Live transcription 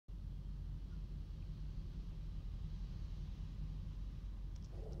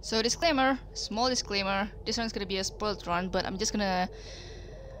So disclaimer, small disclaimer, this run's gonna be a spoiled run, but I'm just gonna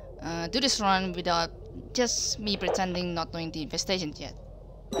do this run without just me pretending not knowing the infestation yet.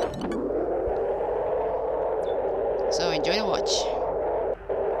 So enjoy the watch.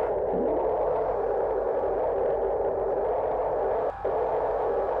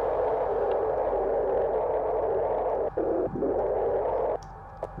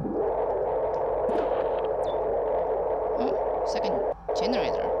 Oh, second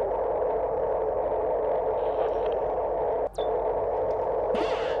generator.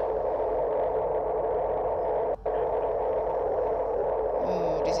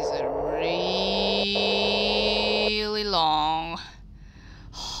 Oh, this is a really long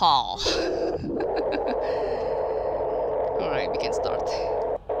haul. Alright, we can start.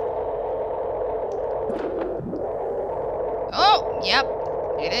 Oh, yep,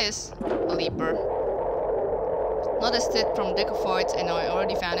 it is a leaper. Not a stit from decophoids, and I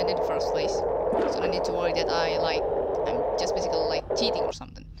already found it in the first place. So no need to worry that I'm just basically like cheating or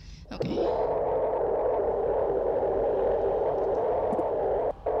something. Okay.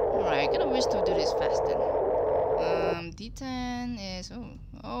 Alright, I kinda wish to do this fast then. D10 is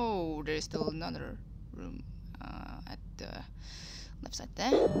oh, there's still another room at the left side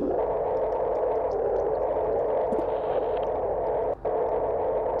there.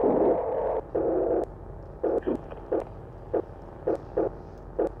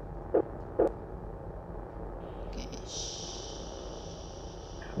 Okay.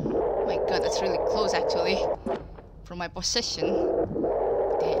 Oh my god, that's really close actually from my position.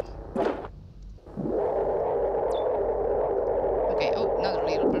 Damn. Okay, oh, another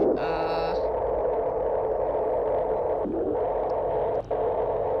little bit.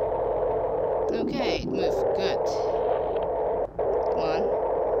 Okay, move, good. Come on,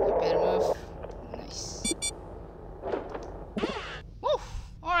 you better move. Nice. Woo!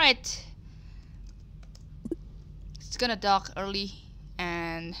 Alright. It's gonna dock early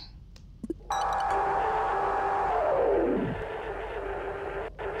and...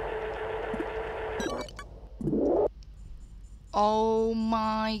 Oh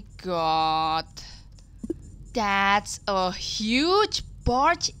my god. That's a huge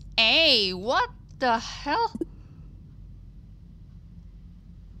barge A. What the hell?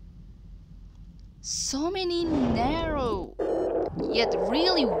 So many narrow, yet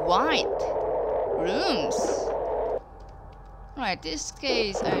really wide rooms. Right, this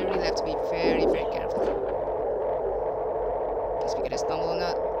case I really have to be very, very careful. Guess we're gonna stumble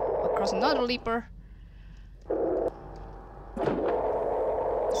across another leaper.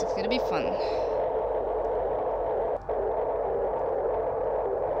 This is gonna be fun.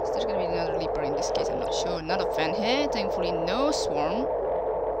 Is there gonna be another leaper in this case? I'm not sure. Not a fan here. Thankfully, no swarm.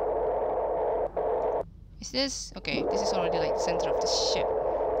 Is this? Okay, this is already like the center of the ship.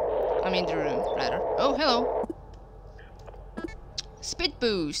 I mean the room, rather. Oh, hello. Speed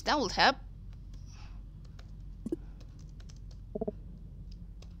boost. That will help.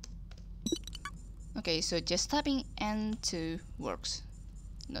 Okay, so just tapping N2 works.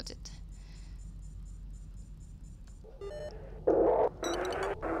 Noted.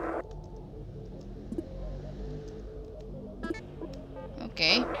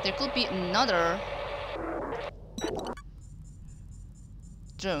 Okay, there could be another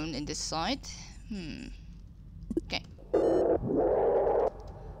drone in this side. Okay.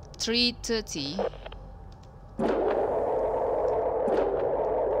 330.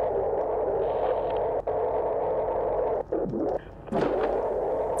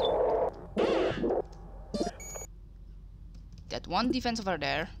 That one defense over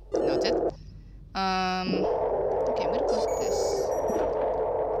there. Noted. Okay, I'm gonna close this.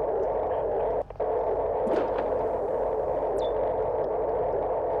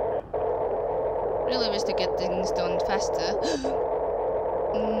 Really wish to get things done faster.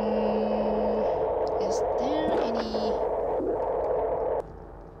 Is there any...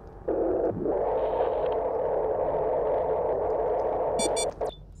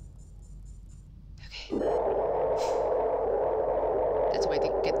 Okay. That's a way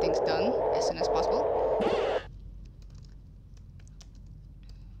to get things done as soon as possible.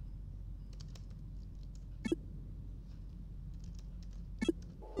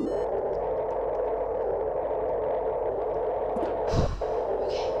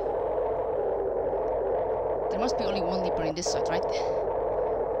 There must be only one leaper in this side, right?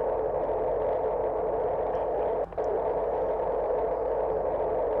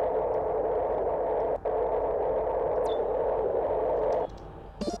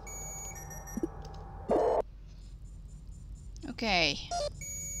 Okay.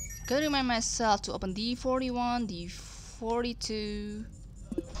 Gotta remind myself to open D41, D42.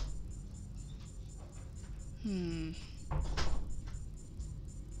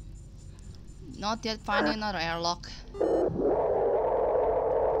 Not yet finding another airlock.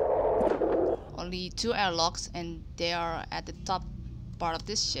 Only 2 airlocks, and they are at the top part of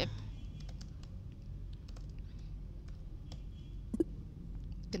this ship.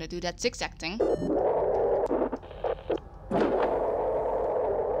 Gonna do that zigzag thing.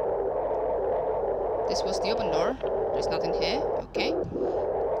 This was the open door. There's nothing here. Okay.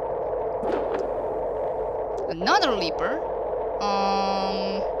 Another leaper.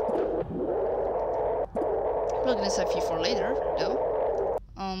 We're gonna save you for later, though.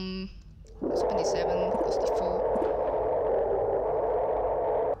 77, close to full.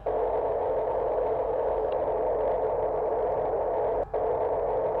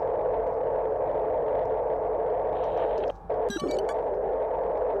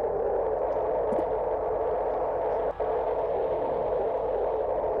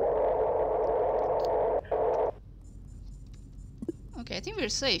 Okay, I think we're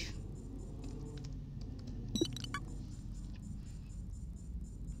safe.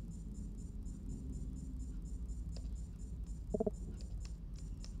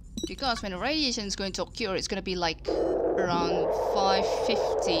 Because when the radiation is going to occur, it's going to be like around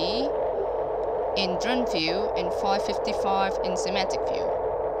 550 in drone view and 555 in semantic view.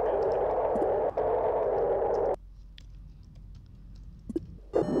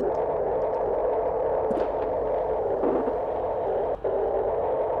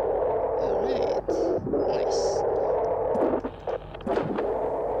 Alright, nice.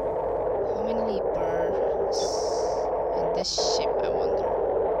 How many leapers in this ship, I wonder?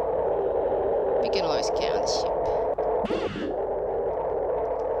 We can always count the ship.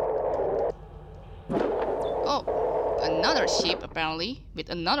 Oh, another ship apparently with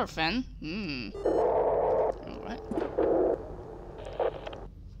another fan. Alright.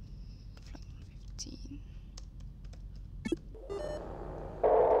 15.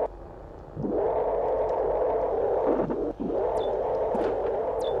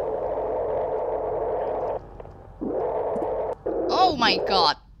 Oh my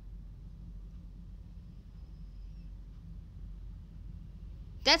god.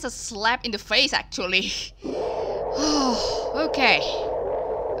 That's a slap in the face, actually. Oh, okay.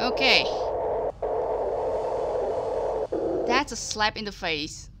 Okay. That's a slap in the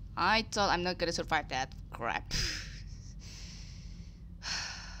face. I thought I'm not gonna survive that crap.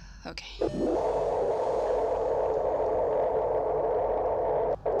 Okay.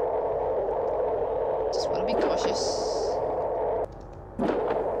 Just wanna be cautious.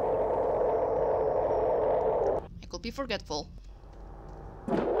 I could be forgetful.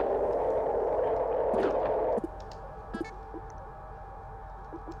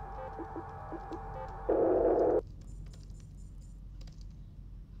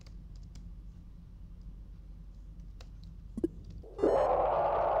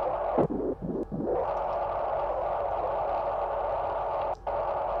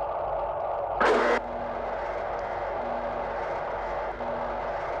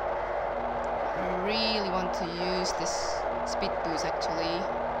 To use this speed boost actually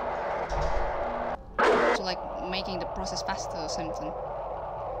to like making the process faster or something.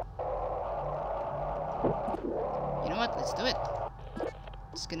 You know what? Let's do it.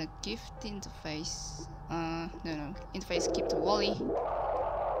 Just gonna give the interface. No. Interface keep to Wally.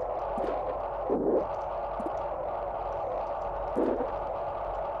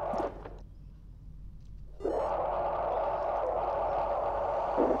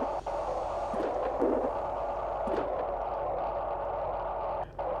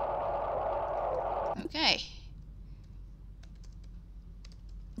 Okay.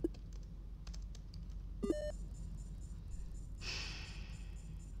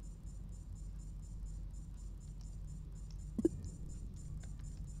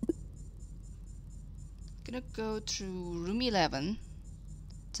 Gonna go through room 11.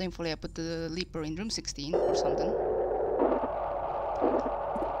 Thankfully I put the leaper in room 16 or something.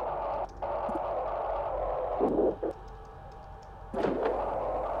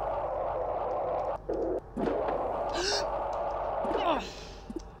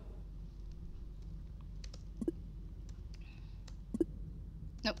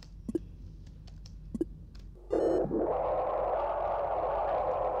 Nope.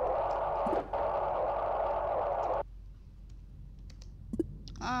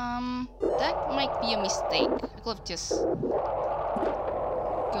 That might be a mistake. I could have just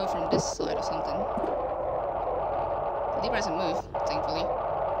go from this side or something. The lever hasn't moved, thankfully.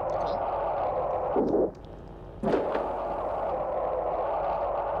 Cool.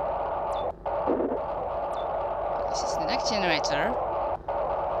 This is the next generator.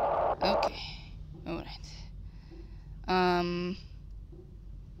 Okay. Alright.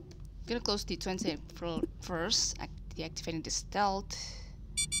 Gonna close the 20 first, deactivating the stealth.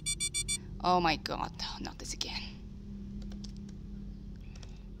 Oh my god, not this again.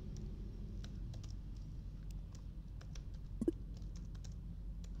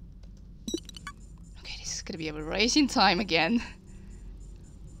 Okay, this is gonna be a racing time again.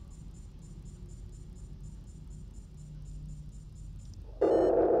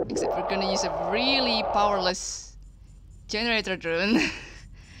 Except we're gonna use a really powerless generator drone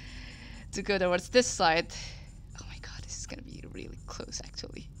to go towards this side. Oh my god, this is gonna be really close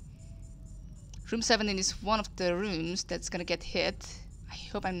actually. Room 17 is one of the rooms that's gonna get hit. I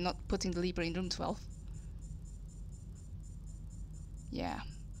hope I'm not putting the leaper in room 12. Yeah.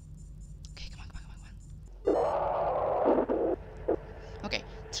 Okay, come on. Okay,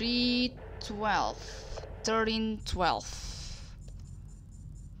 3, 12, 13, 12.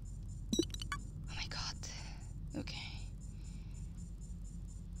 Oh my god. Okay.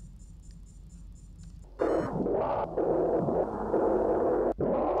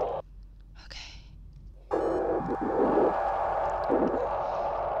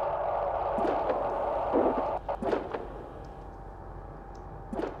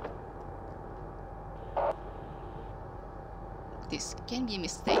 This can be a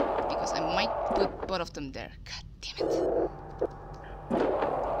mistake because I might put both of them there. God damn it.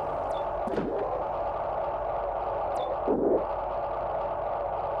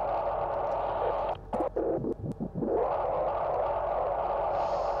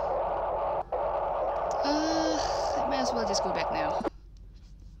 I might as well just go back now.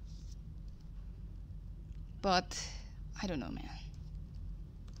 But I don't know, man.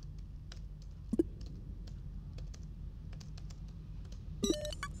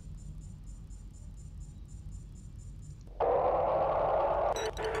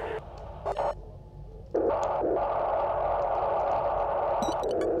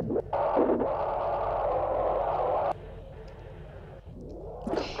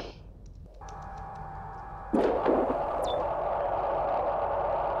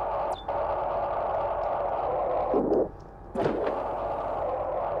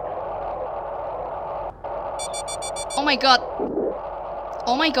 Oh my god.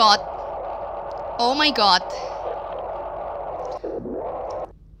 Oh my god. Oh my god.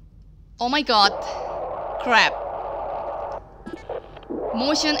 Oh my god. Crap.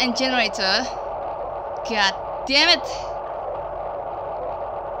 Motion and generator. God damn it.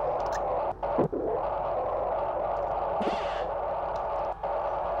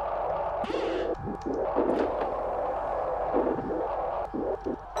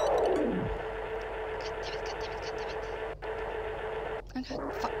 Okay,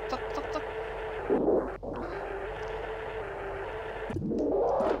 fuck.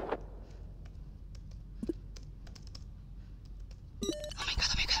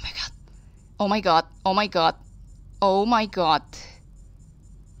 Oh my god. Oh my god. Oh my god.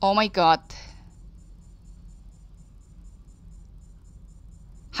 Oh my god.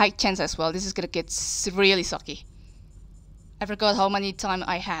 High chance as well. This is gonna get really sucky. I forgot how many time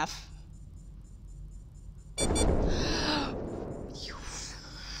I have. You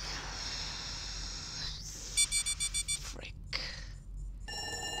frick.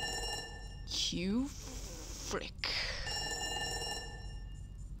 You frick.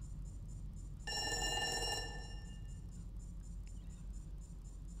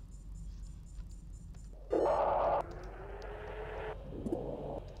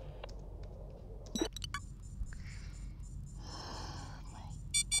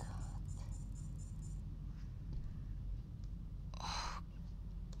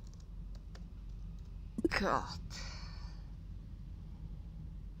 God.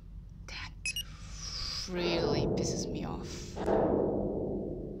 That really pisses me off.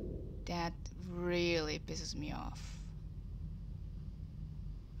 That really pisses me off.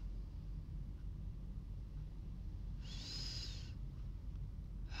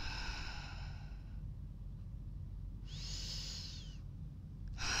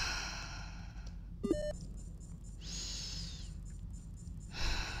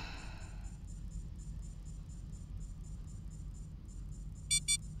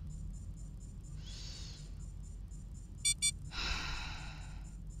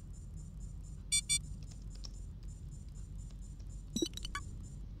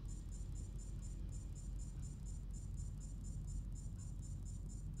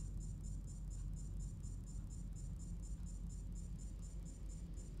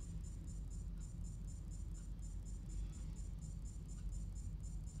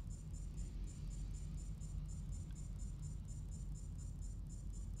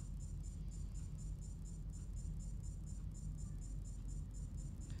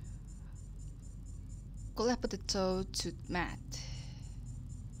 Could I put the toe to mat?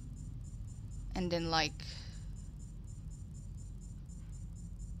 And then like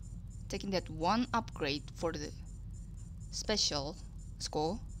taking that one upgrade for the special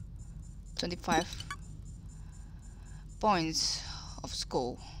score, 25 points of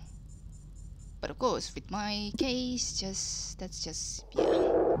score. But of course, with my case, that's just yeah.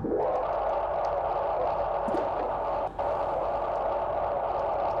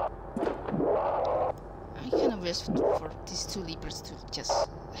 I kind of wish for these two leapers to just,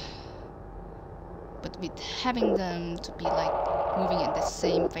 but with having them to be like moving at the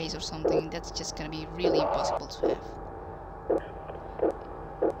same phase or something, that's just gonna be really impossible to have.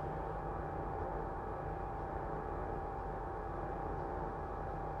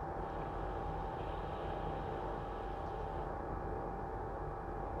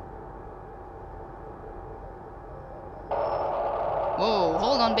 Whoa,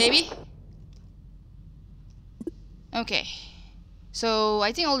 hold on, baby. Okay, so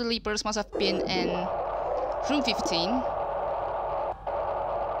I think all the leapers must have been in room 15.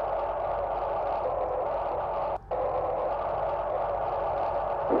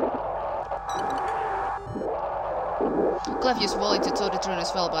 Could have used Wally to tow the drone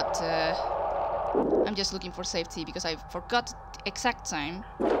as well, but I'm just looking for safety because I forgot the exact time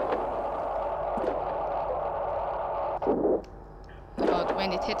about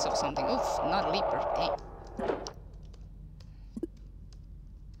when it hits or something. Oof, not a leaper, dang.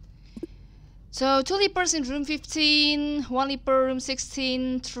 So 2 leapers in room 15, 1 leaper room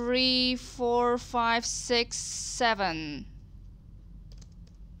 16, 3, 4, 5, 6, 7.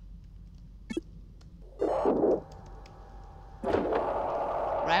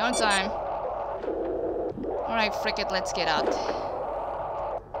 Right on time. Alright, frick it, let's get out.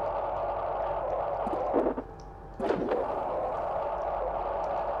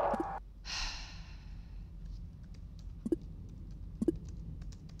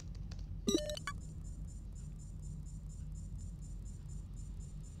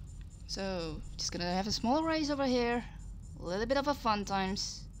 So, just gonna have a small race over here. A little bit of a fun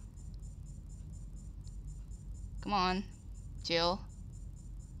times. Come on, Jill.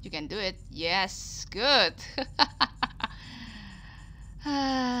 You can do it. Yes, good.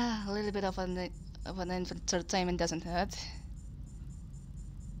 A little bit of an entertainment doesn't hurt.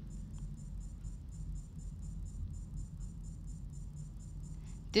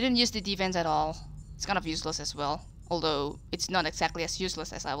 Didn't use the defense at all. It's kind of useless as well. Although it's not exactly as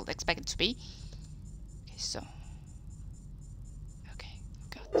useless as I would expect it to be. Okay, so. Okay,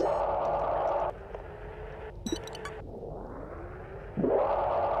 good.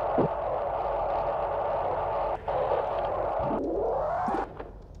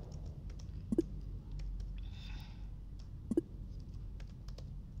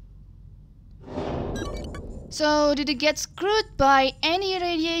 So, did it get screwed by any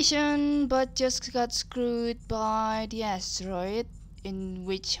radiation, but just got screwed by the asteroid, in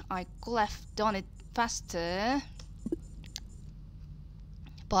which I could have done it faster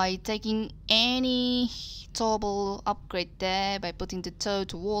by taking any towable upgrade there, by putting the tow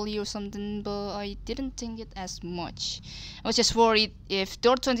to Wally or something, but I didn't think it as much. I was just worried if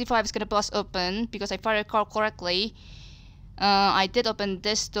door 25 is gonna bust open, because I fired a car correctly. I did open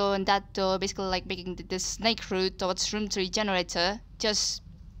this door and that door, basically like making the snake route towards room 3 generator, just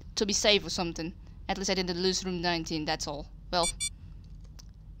to be safe or something. At least I didn't lose room 19, that's all. Well,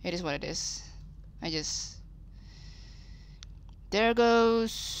 it is what it is. There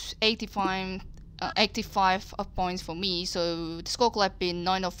goes 85 of points for me, so the score could have been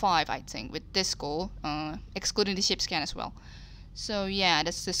 905, I think, with this score, excluding the ship scan as well. So yeah,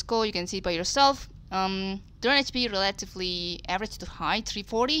 that's the score, you can see it by yourself. Drone HP relatively average to high,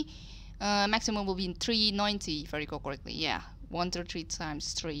 340. Maximum will be in 390, if I recall correctly. Yeah, 133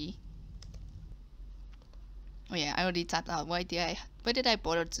 times 3. Oh yeah, I already typed out. Why did I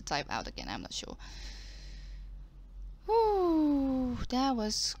bother to type out again? I'm not sure. Whew, that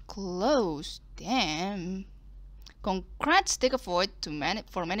was close. Damn. Congrats, Diggerfoot,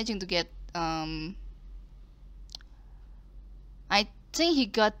 for managing to get. I think he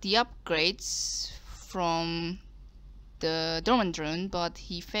got the upgrades from the dormant drone, but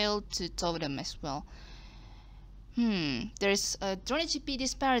he failed to tow them as well. There's a drone HP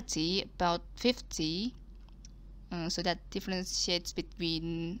disparity about 50, so that differentiates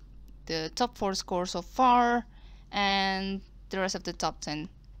between the top 4 scores so far and the rest of the top 10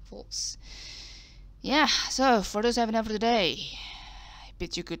 falls. Yeah, so for those having for today, I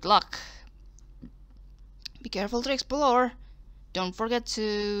bid you good luck. Be careful to explore. Don't forget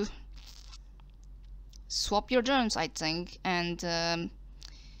to swap your drones, I think, and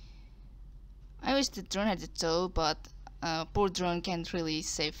I wish the drone had a toe, but poor drone can't really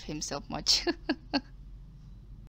save himself much.